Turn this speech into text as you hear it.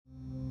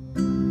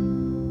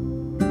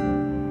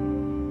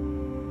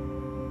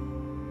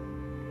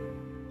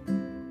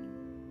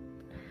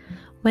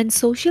When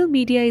social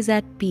media is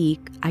at peak,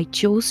 I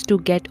chose to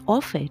get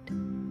off it.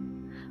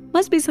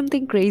 Must be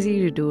something crazy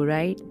to do,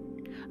 right?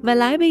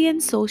 Well, I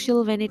began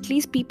social when at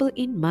least people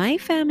in my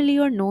family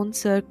or known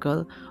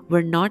circle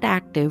were not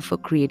active for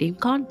creating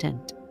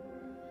content.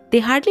 They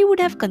hardly would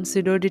have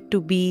considered it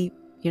to be,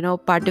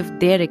 part of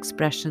their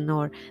expression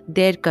or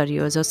their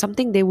careers or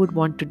something they would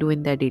want to do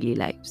in their daily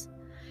lives.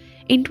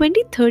 In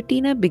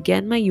 2013, I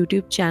began my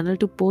YouTube channel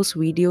to post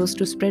videos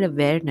to spread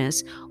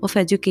awareness of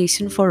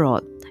education for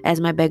all, as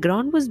my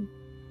background was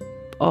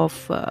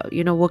of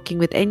working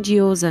with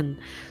NGOs and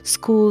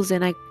schools,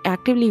 and I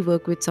actively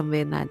work with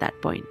somewhere at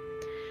that point.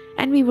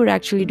 And we were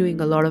actually doing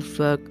a lot of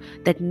work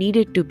that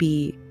needed to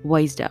be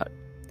voiced out.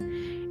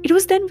 It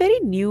was then very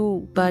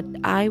new, but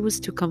I was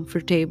too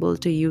comfortable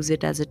to use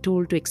it as a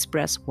tool to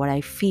express what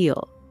I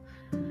feel.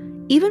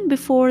 Even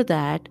before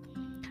that,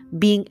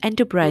 being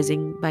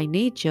enterprising by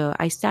nature,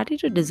 I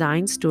started a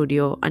design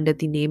studio under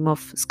the name of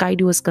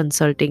Skydoers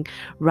Consulting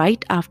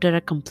right after I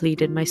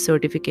completed my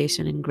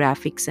certification in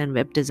graphics and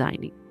web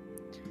designing.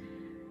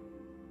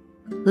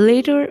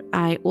 Later,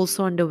 I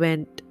also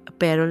underwent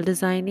apparel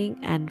designing,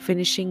 and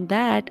finishing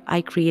that,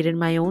 I created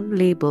my own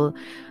label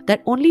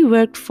that only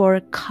worked for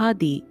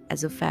khadi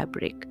as a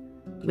fabric,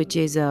 which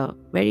is a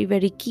very,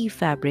 very key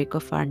fabric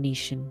of our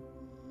nation,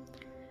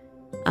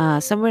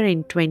 somewhere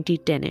in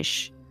 2010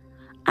 ish.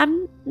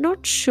 I'm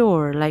not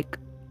sure, like,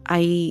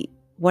 I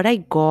what I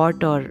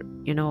got or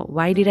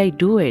why did I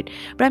do it,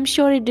 but I'm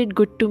sure it did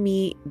good to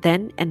me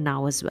then and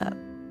now as well.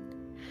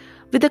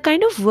 With the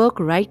kind of work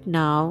right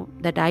now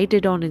that I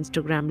did on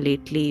Instagram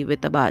lately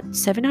with about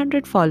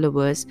 700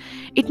 followers,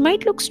 it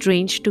might look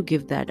strange to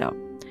give that up.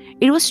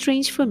 It was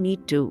strange for me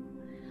too.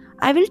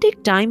 I will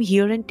take time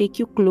here and take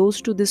you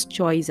close to this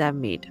choice I've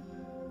made.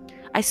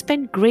 I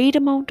spent great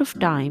amount of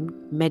time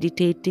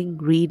meditating,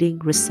 reading,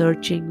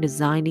 researching,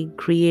 designing,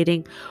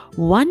 creating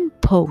one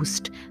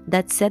post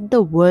that set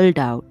the world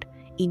out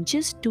in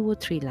just 2 or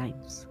 3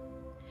 lines.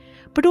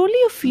 But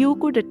only a few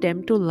could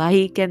attempt to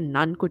like and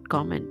none could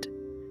comment.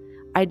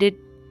 I did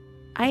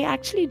I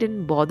actually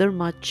didn't bother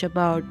much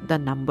about the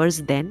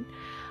numbers then.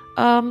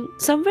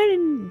 Somewhere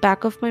in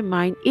back of my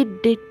mind,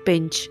 it did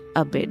pinch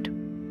a bit.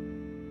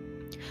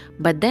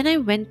 But then I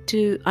went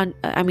to, I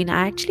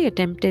actually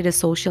attempted a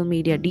social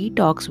media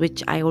detox,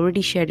 which I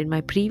already shared in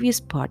my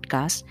previous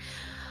podcast,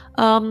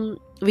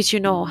 which you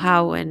know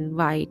how and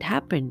why it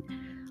happened.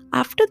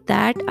 After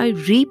that, I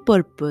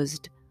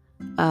repurposed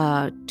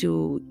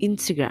to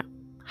Instagram.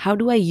 How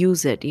do I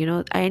use it?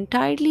 I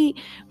entirely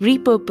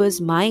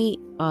repurpose my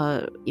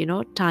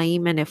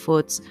time and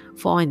efforts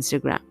for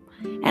Instagram.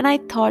 And I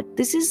thought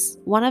this is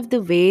one of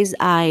the ways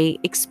I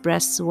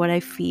express what I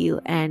feel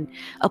and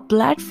a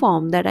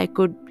platform that I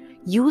could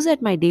use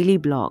at my daily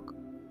blog.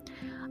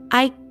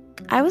 I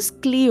I was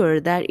clear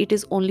that it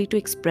is only to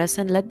express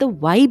and let the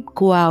vibe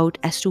go out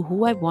as to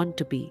who I want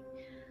to be.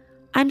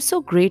 I'm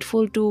so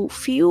grateful to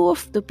few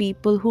of the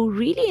people who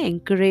really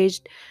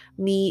encouraged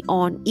me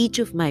on each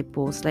of my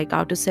posts. Like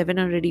out of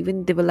 700,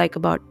 even there were like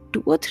about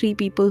 2 or 3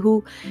 people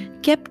who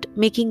kept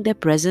making their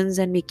presence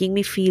and making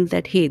me feel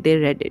that, hey, they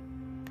read it.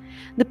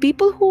 The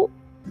people who,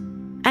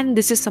 and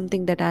this is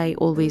something that I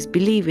always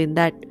believe in,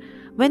 that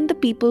when the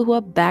people who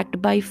are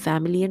backed by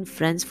family and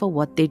friends for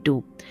what they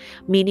do,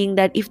 meaning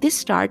that if they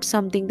start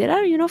something, there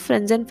are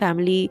friends and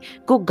family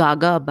go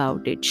gaga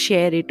about it,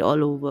 share it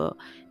all over,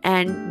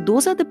 and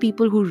those are the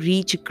people who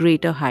reach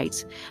greater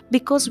heights.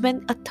 Because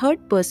when a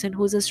third person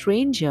who's a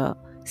stranger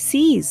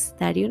sees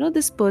that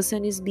this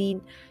person is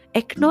being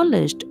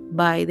acknowledged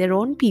by their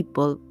own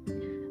people,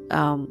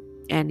 and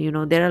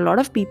there are a lot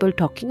of people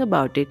talking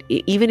about it,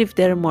 even if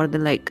there are more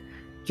than like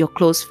your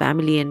close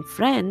family and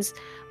friends,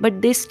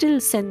 but they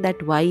still send that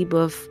vibe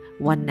of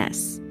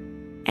oneness,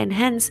 and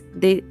hence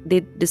they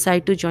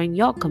decide to join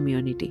your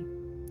community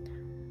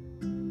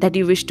that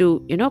you wish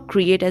to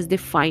create, as they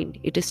find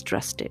it is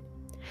trusted.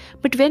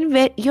 But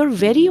when your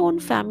very own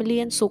family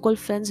and so-called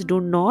friends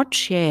do not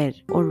share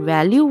or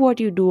value what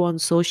you do on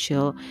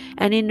social,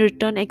 and in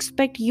return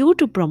expect you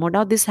to promote,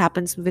 now this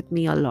happens with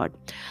me a lot.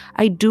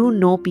 I do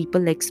know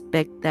people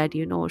expect that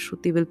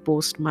Shruti will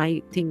post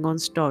my thing on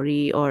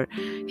story, or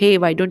hey,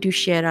 why don't you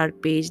share our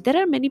page. There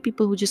are many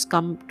people who just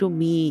come to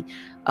me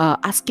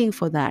asking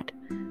for that.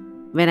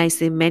 When I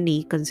say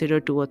many, consider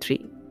 2 or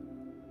 3.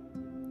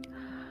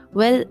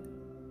 Well,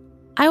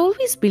 I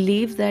always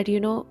believe that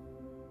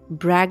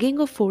bragging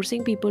or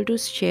forcing people to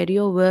share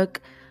your work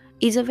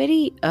is a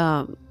very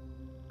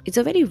it's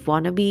a very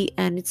wannabe,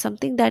 and it's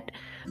something that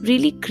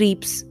really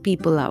creeps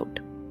people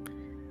out.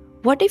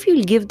 What if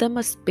you give them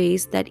a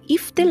space that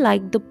if they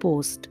like the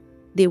post,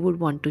 they would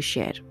want to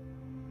share?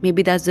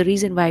 Maybe that's the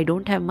reason why I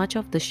don't have much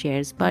of the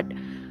shares. But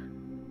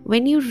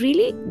when you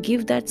really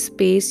give that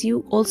space,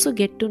 you also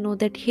get to know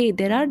that, hey,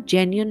 there are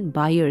genuine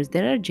buyers,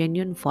 there are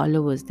genuine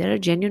followers, there are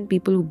genuine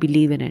people who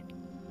believe in it,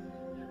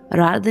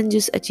 rather than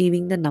just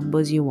achieving the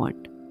numbers you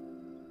want,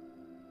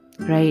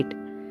 right?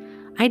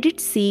 I did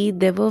see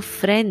there were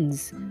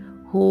friends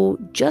who,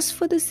 just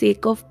for the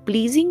sake of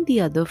pleasing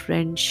the other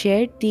friend,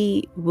 shared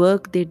the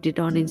work they did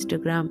on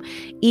Instagram,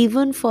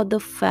 even for the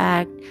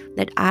fact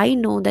that I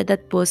know that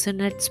that person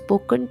had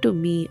spoken to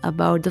me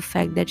about the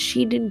fact that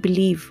she didn't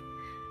believe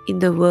in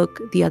the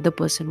work the other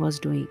person was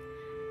doing.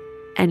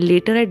 And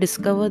later I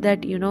discovered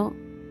that,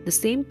 the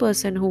same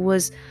person who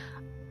was,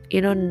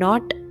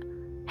 not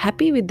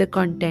happy with the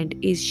content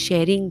is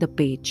sharing the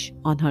page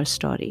on her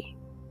story.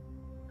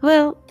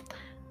 Well,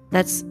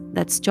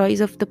 that's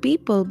choice of the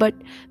people. But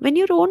when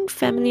your own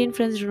family and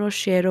friends do not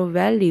share a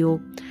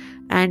value,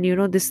 and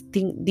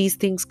these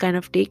things kind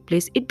of take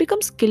place, it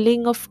becomes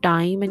killing of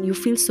time and you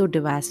feel so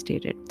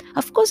devastated.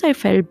 Of course, I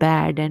felt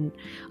bad and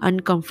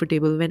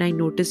uncomfortable when I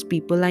noticed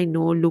people I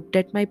know looked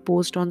at my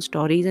post on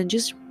stories and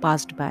just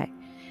passed by.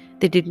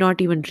 They did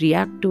not even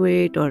react to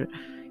it, or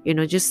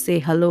just say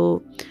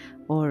hello,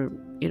 or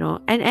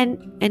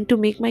and to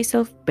make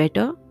myself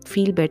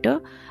feel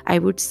better, I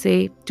would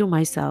say to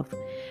myself,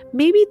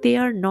 maybe they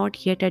are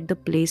not yet at the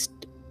place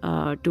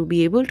to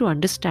be able to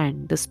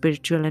understand the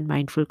spiritual and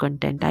mindful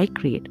content I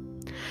create.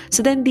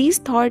 So then these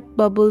thought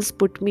bubbles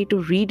put me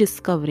to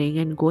rediscovering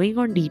and going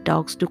on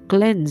detox to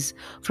cleanse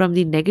from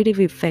the negative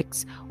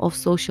effects of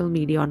social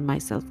media on my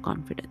self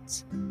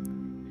confidence.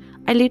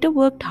 I later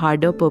worked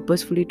harder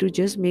purposefully to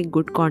just make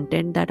good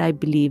content that I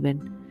believe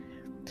in.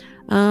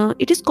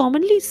 It is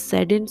commonly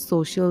said in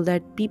social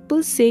that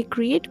people say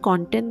create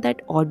content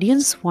that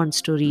audience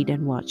wants to read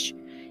and watch,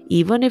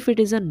 even if it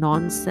is a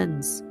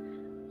nonsense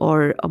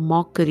or a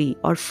mockery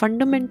or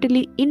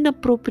fundamentally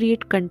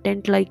inappropriate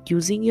content like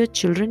using your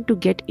children to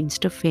get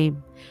insta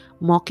fame,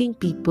 mocking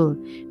people,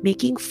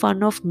 making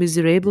fun of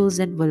miserables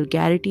and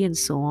vulgarity and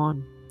so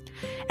on.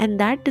 And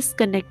that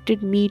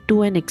disconnected me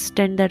to an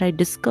extent that I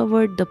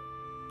discovered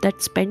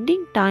that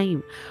spending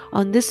time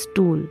on this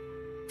tool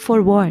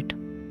for what?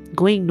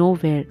 Going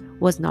nowhere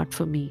was not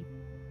for me.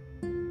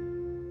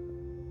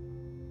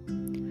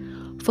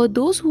 For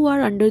those who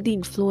are under the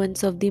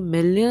influence of the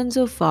millions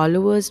of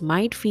followers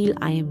might feel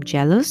I am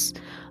jealous.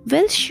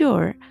 Well,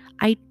 sure,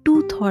 I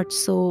too thought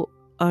so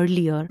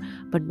earlier,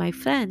 but my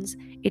friends,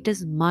 it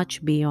is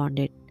much beyond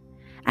it.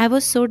 I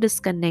was so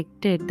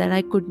disconnected that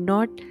I could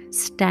not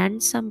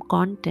stand some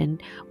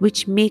content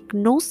which make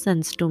no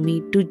sense to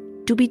me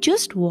to be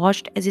just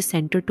watched as a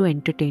center to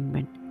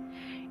entertainment.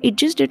 It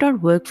just did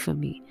not work for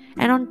me.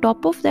 And on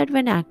top of that,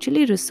 when I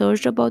actually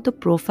researched about the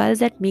profiles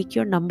that make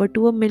your number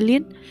to a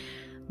million,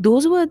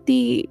 those were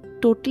the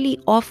totally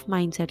off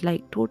mindset,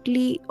 like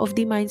totally of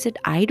the mindset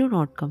I do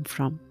not come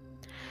from.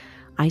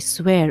 I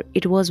swear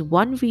it was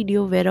one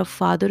video where a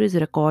father is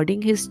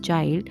recording his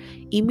child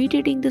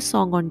imitating the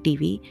song on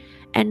TV,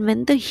 and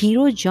when the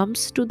hero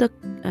jumps to the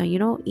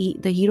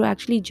hero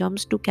actually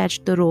jumps to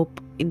catch the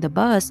rope in the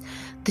bus,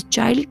 the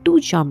child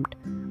too jumped.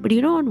 But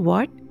you know on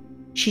what?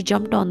 She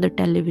jumped on the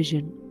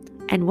television.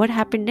 And what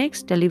happened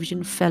next?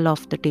 Television fell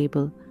off the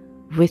table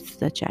with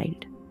the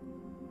child.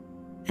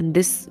 And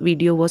this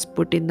video was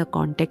put in the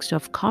context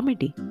of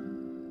comedy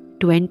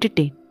to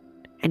entertain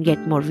and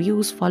get more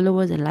views,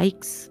 followers, and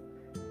likes.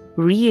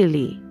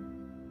 Really?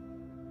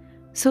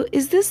 So,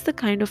 is this the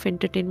kind of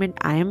entertainment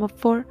I am up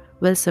for?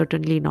 Well,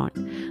 certainly not.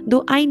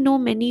 Though I know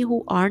many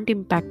who aren't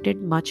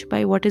impacted much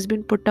by what has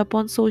been put up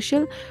on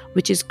social,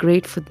 which is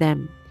great for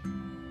them,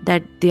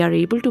 that they are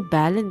able to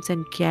balance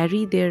and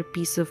carry their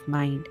peace of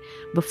mind.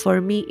 But for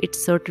me, it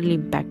certainly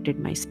impacted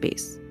my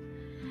space.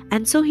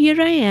 And so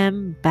here I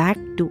am back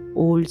to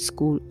old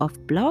school of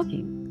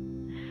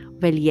blogging.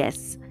 Well,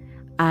 yes,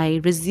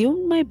 I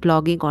resumed my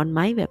blogging on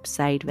my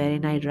website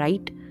wherein I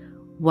write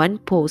one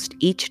post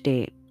each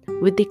day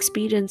with the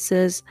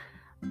experiences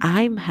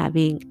I'm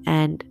having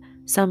and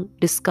some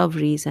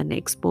discoveries and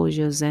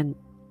exposures and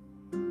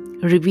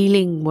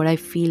revealing what I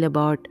feel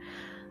about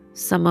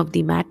some of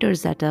the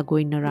matters that are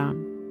going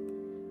around.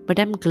 But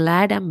I'm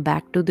glad I'm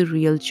back to the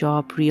real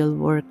job, real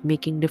work,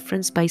 making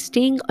difference by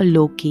staying a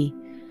low key.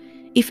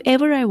 If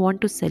ever I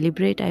want to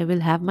celebrate, I will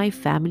have my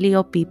family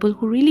or people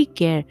who really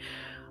care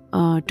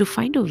to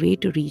find a way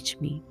to reach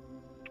me.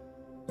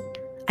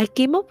 I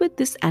came up with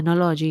this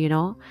analogy,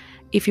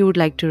 if you would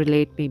like to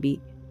relate, maybe.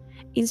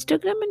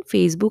 Instagram and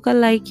Facebook are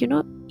like,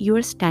 you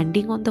are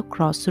standing on the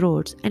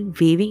crossroads and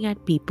waving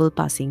at people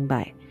passing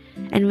by.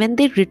 And when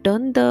they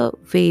return the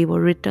wave or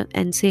return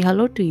and say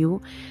hello to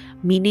you,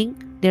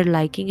 meaning they're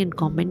liking and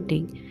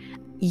commenting,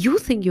 you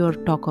think you're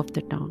talk of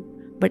the town.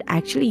 But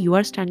actually, you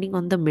are standing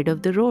on the mid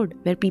of the road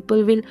where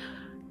people will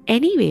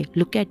anyway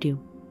look at you.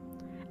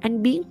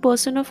 And being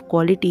person of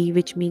quality,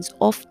 which means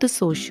off the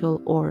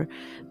social or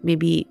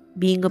maybe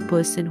being a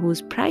person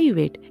who's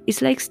private,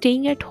 is like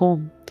staying at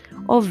home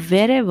or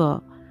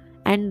wherever,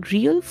 and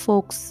real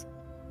folks,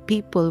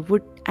 people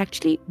would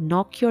actually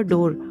knock your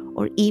door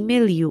or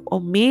email you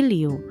or mail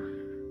you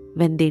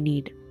when they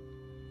need.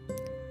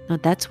 Now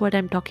that's what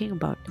I'm talking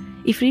about.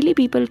 If really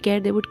people care,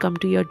 they would come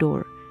to your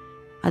door.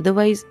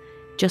 Otherwise,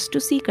 just to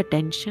seek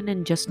attention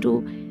and just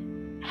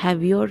to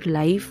have your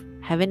life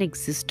have an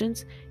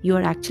existence, you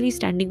are actually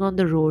standing on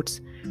the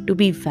roads to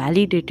be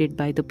validated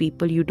by the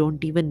people you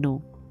don't even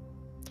know.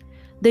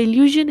 The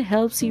illusion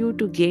helps you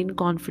to gain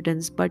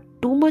confidence, but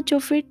too much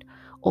of it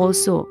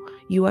also,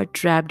 you are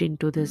trapped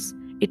into this.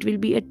 It will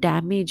be a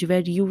damage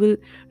where you will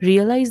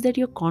realize that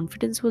your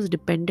confidence was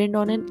dependent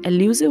on an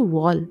elusive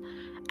wall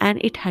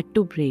and it had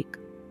to break.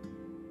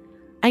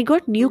 I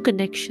got new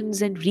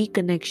connections and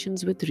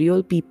reconnections with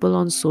real people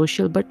on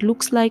social, but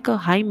looks like a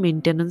high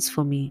maintenance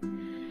for me.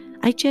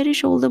 I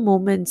cherish all the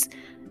moments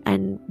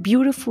and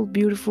beautiful,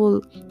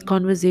 beautiful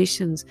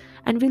conversations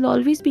and will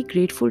always be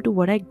grateful to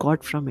what I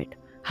got from it.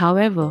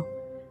 However,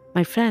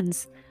 my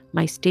friends,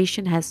 my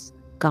station has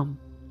come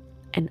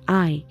and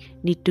I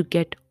need to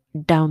get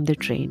down the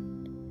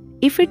train.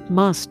 If it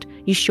must,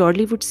 you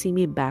surely would see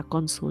me back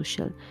on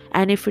social.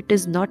 And if it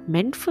is not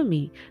meant for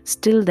me,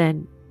 still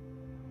then,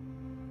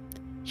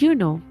 you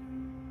know,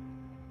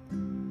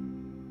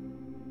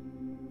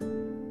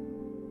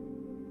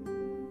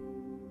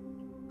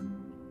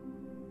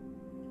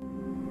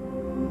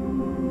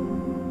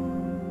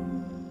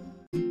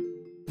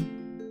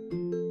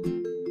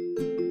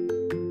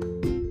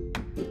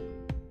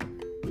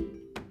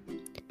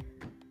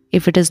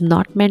 if it is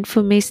not meant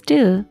for me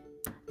still,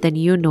 then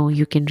you know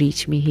you can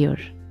reach me here.